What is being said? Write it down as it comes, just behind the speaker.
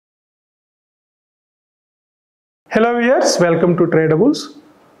Hello viewers, welcome to Tradabulls.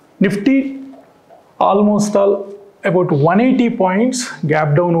 Nifty almost all about 180 points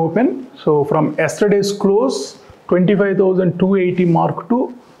gap down open. So from yesterday's close 25,280 mark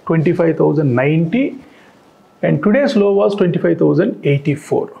to 25,090 and today's low was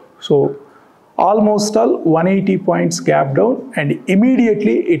 25,084. So almost all 180 points gap down and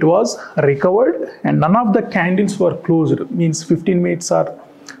immediately it was recovered and none of the candles were closed, means 15 minutes or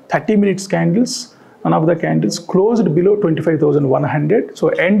 30 minutes candles. None of the candles closed below 25,100. So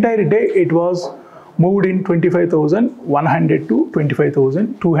entire day it was moved in 25,100 to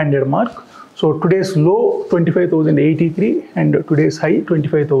 25,200 mark. So today's low 25,083 and today's high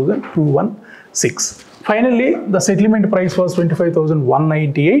 25,216. Finally, the settlement price was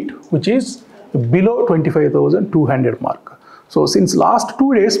 25,198, which is below 25,200 mark. So since last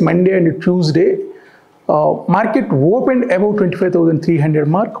 2 days, Monday and Tuesday, market opened above 25,300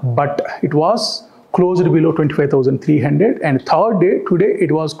 mark, but it was closed below 25,300, and third day today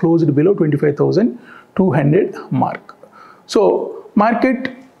it was closed below 25,200 mark. So market,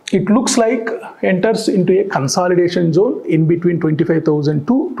 it looks like enters into a consolidation zone in between 25,000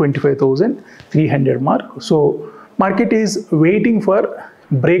 to 25,300 mark. So market is waiting for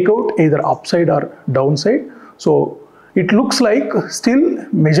breakout either upside or downside. So it looks like still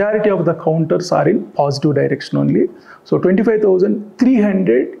majority of the counters are in positive direction only. So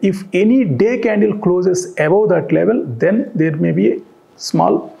 25,300, if any day candle closes above that level, then there may be a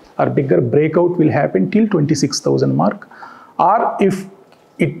small or bigger breakout will happen till 26,000 mark. Or if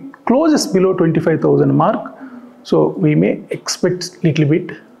it closes below 25,000 mark, so we may expect little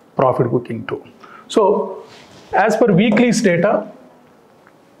bit profit booking too. So as per weekly's data,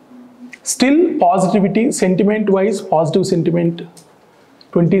 still positivity, sentiment wise, positive sentiment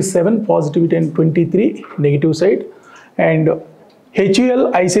 27 positivity and 23 negative side, and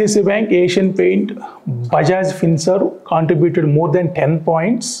HUL, ICICI Bank, Asian Paint, Bajaj Finserv contributed more than 10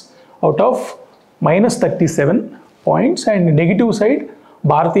 points out of minus 37 points, and negative side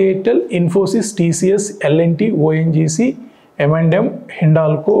Bharti Airtel, Infosys, TCS, L&T, ONGC, M&M,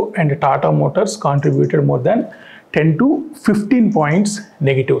 Hindalco and Tata Motors contributed more than 10 to 15 points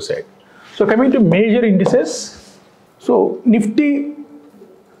negative side. So coming to major indices, so Nifty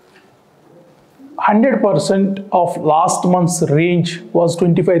 100% of last month's range was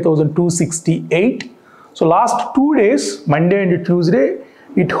 25,268. So last 2 days, Monday and Tuesday,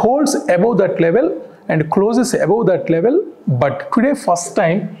 it holds above that level and closes above that level. But today, first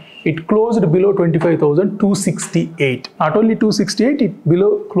time, it closed below 25,268. Not only 268, it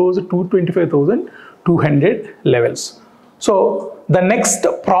below closed to 25,200 levels. So the next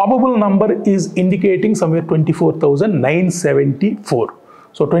probable number is indicating somewhere 24,974.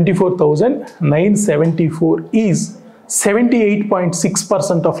 So 24,974 is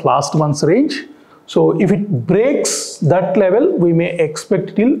 78.6% of last month's range. So if it breaks that level, we may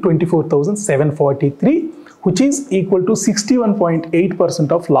expect till 24,743, which is equal to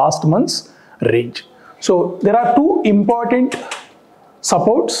 61.8% of last month's range. So there are two important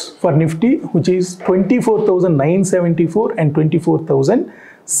supports for Nifty, which is 24,974 and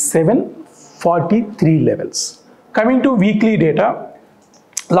 24,743 levels. Coming to weekly data,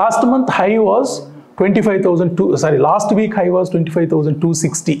 last month high was 25,002. Last week high was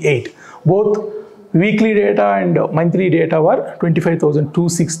 25,268. Both weekly data and monthly data were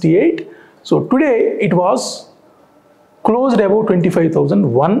 25,268. So today it was closed above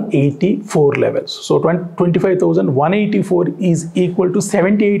 25,184 levels. So 25,184 is equal to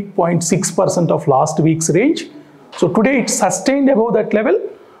 78.6% of last week's range. So today it sustained above that level.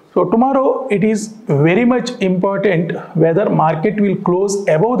 So tomorrow it is very much important whether market will close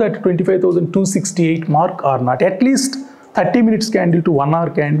above that 25,268 mark or not. At least 30 minutes candle to 1 hour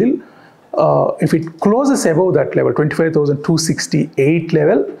candle. If it closes above that level, 25,268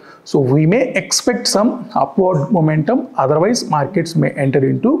 level, so we may expect some upward momentum. Otherwise, markets may enter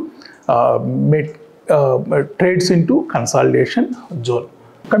into trades into consolidation zone.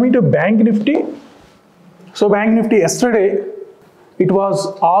 Coming to Bank Nifty, so Bank Nifty yesterday, it was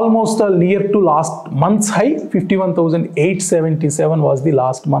almost near to last month's high. 51,877 was the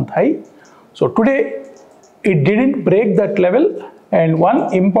last month high. So today it didn't break that level, and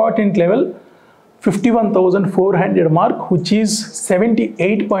one important level 51,400 mark, which is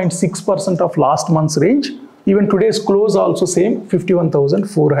 78.6% of last month's range. Even today's close also same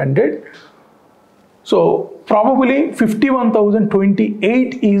 51,400. So probably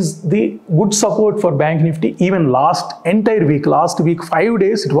 51,028 is the good support for Bank Nifty. Even last entire week, last week 5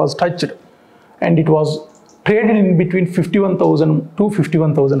 days it was touched and it was traded in between 51,000 to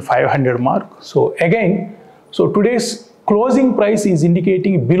 51,500 mark. So again, so today's closing price is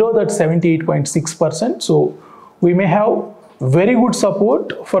indicating below that 78.6%. So we may have very good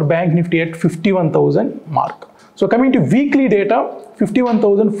support for Bank Nifty at 51,000 mark. So coming to weekly data,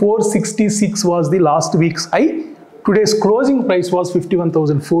 51,466 was the last week's high. Today's closing price was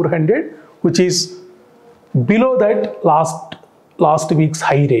 51,400, which is below that last week's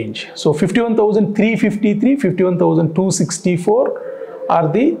high range. So 51,353, 51,264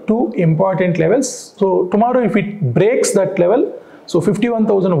 are the two important levels. So tomorrow if it breaks that level, so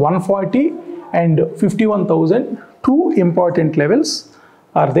 51,140 and 51,000, two important levels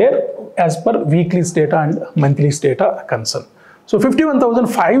are there as per weekly's data and monthly's data concern. So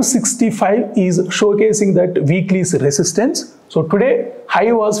 51,565 is showcasing that weekly's resistance. So today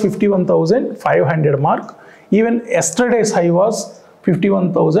high was 51,500 mark. Even yesterday's high was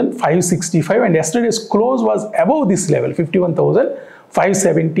 51,565 and yesterday's close was above this level,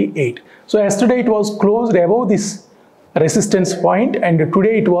 51,578. So yesterday it was closed above this resistance point and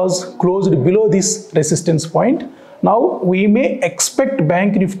today it was closed below this resistance point. Now we may expect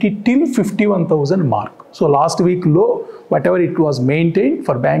Bank Nifty till 51,000 mark. So last week low, whatever it was maintained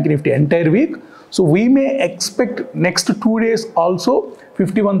for Bank Nifty entire week. So we may expect next 2 days also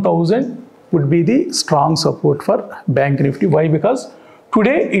 51,000 would be the strong support for Bank Nifty. Why? Because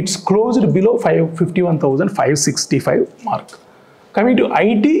today it's closed below 51,565 mark. Coming to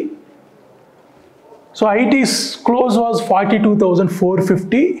IT. So IT's close was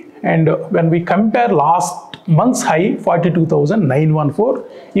 42,450 and when we compare last month's high 42,914,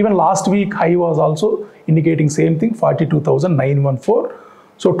 even last week high was also indicating same thing, 42,914.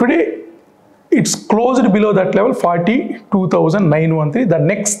 So today it's closed below that level, 42,913. The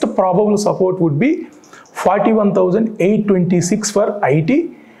next probable support would be 41,826 for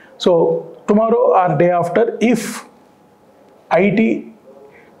IT. So tomorrow or day after, if IT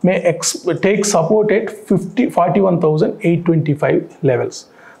may take support at 41,825 levels.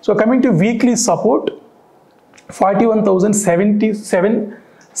 So coming to weekly support,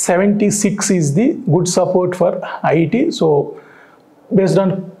 41,076 is the good support for IT. So based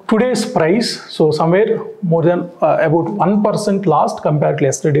on today's price, so somewhere more than about 1% lost compared to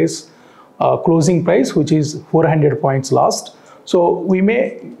yesterday's closing price, which is 400 points lost. So we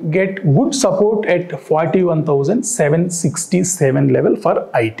may get good support at 41,767 level for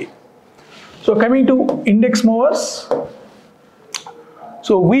IT. So coming to index movers,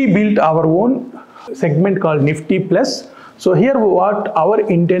 so we built our own segment called Nifty Plus. So here what our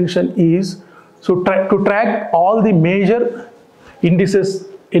intention is, so to track all the major indices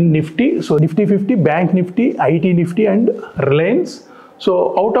in Nifty. So Nifty 50, Bank Nifty, IT Nifty and Reliance.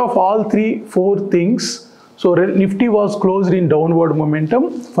 So out of all 3-4 things, so Nifty was closed in downward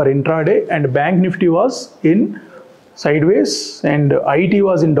momentum for intraday and Bank Nifty was in sideways and IT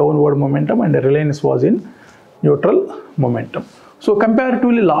was in downward momentum and Reliance was in neutral momentum. So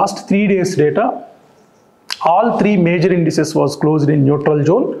comparatively last 3 days data, all 3 major indices was closed in neutral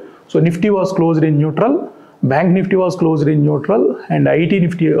zone. So Nifty was closed in neutral, Bank Nifty was closed in neutral and IT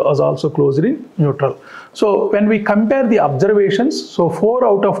Nifty was also closed in neutral. So when we compare the observations, so 4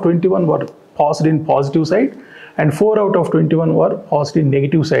 out of 21 were paused in positive side and 4 out of 21 were paused in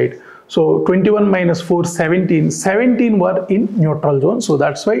negative side. So 21 minus 4, 17 were in neutral zone. So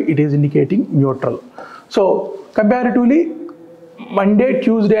that's why it is indicating neutral. So comparatively, Monday,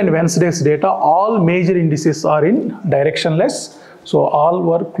 Tuesday and Wednesday's data, all major indices are in directionless. So all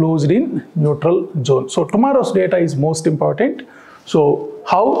were closed in neutral zone. So tomorrow's data is most important. So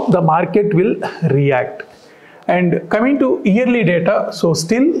how the market will react. And coming to yearly data, so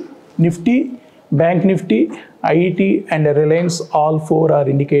still Nifty, Bank Nifty, IT and Reliance, all 4 are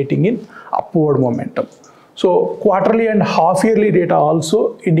indicating in upward momentum. So quarterly and half yearly data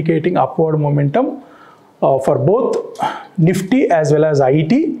also indicating upward momentum for both Nifty as well as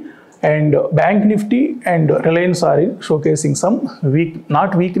IT, and Bank Nifty and Reliance are showcasing some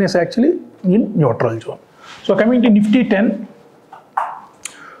not weakness actually, in neutral zone. So coming to Nifty 10,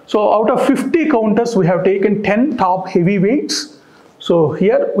 so out of 50 counters we have taken 10 top heavyweights. So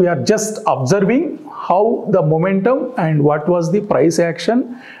here we are just observing how the momentum and what was the price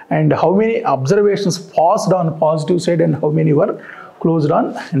action and how many observations paused on positive side and how many were closed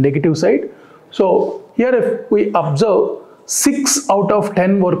on negative side. So here if we observe, 6 out of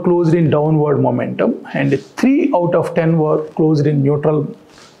 10 were closed in downward momentum and 3 out of 10 were closed in neutral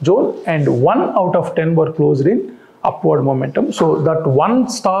zone and 1 out of 10 were closed in upward momentum. So that one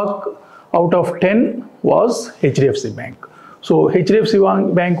stock out of 10 was HDFC Bank. So HDFC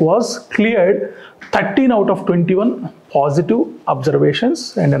Bank was cleared 13 out of 21 positive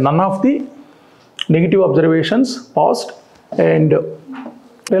observations and none of the negative observations paused. And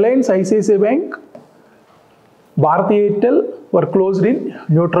Reliance, ICICI Bank, Bharti Airtel were closed in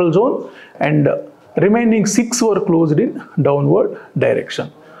neutral zone and Remaining 6 were closed in downward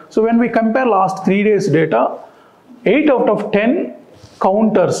direction. So when we compare last 3 days data, 8 out of 10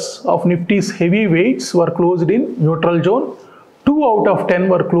 counters of Nifty's heavy weights were closed in neutral zone. 2 out of 10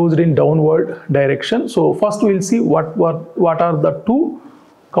 were closed in downward direction. So first we will see what are the 2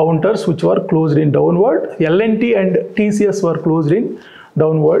 counters which were closed in downward. L&T and TCS were closed in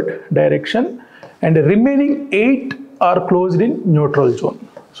downward direction, and the remaining 8 are closed in neutral zone.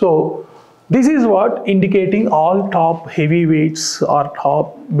 So this is what indicating all top heavyweights or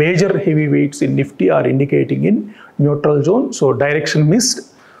top major heavyweights in Nifty are indicating in neutral zone. So direction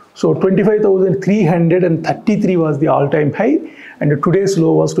missed. So 25,333 was the all-time high, and today's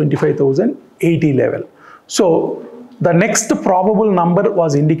low was 25,080 level. So the next probable number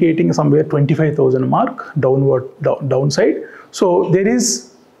was indicating somewhere 25,000 mark downside. So there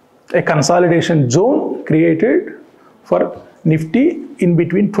is a consolidation zone created for Nifty in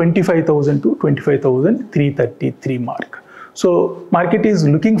between 25,000 to 25,333 mark. So market is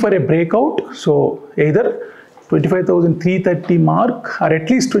looking for a breakout. So either 25,330 mark or at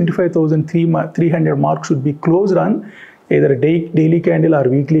least 25,300 mark should be closed on either a daily candle or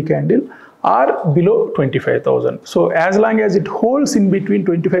weekly candle or below 25,000. So as long as it holds in between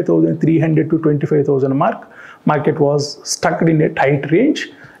 25,300 to 25,000 market was stuck in a tight range,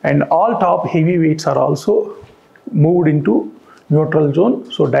 and all top heavyweights are also moved into neutral zone.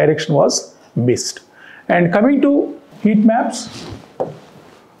 So direction was missed. And coming to heat maps,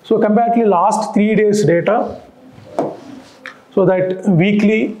 so comparatively last 3 days data, so that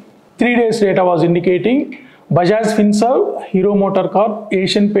weekly 3 days data was indicating Bajaj Finserv, Hero Motorcorp,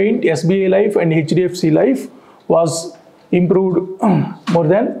 Asian Paint, SBI Life and HDFC Life was improved more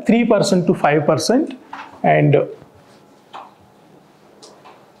than 3% to 5%, and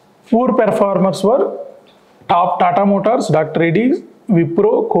poor performers were top Tata Motors, Dr. Reddy's,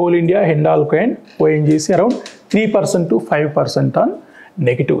 Wipro, Coal India, Hindalco and ONGC around 3% to 5% on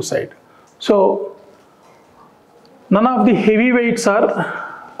negative side. So none of the heavyweights are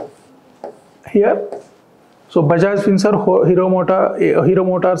here. So Bajaj Finserv, Hero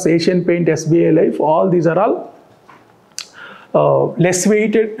Motors, Asian Paint, SBI Life, all these are all less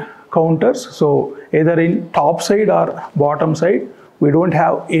weighted counters. So either in top side or bottom side, we don't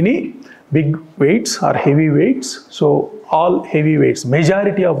have any big weights or heavy weights. So all heavy weights,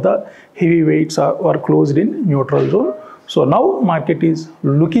 majority of the heavy weights are closed in neutral zone. So now market is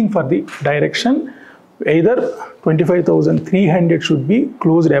looking for the direction. Either 25,300 should be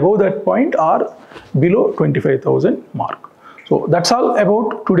closed above that point or below 25,000 mark. So that's all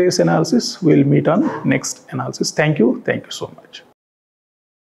about today's analysis. We'll meet on next analysis. Thank you so much.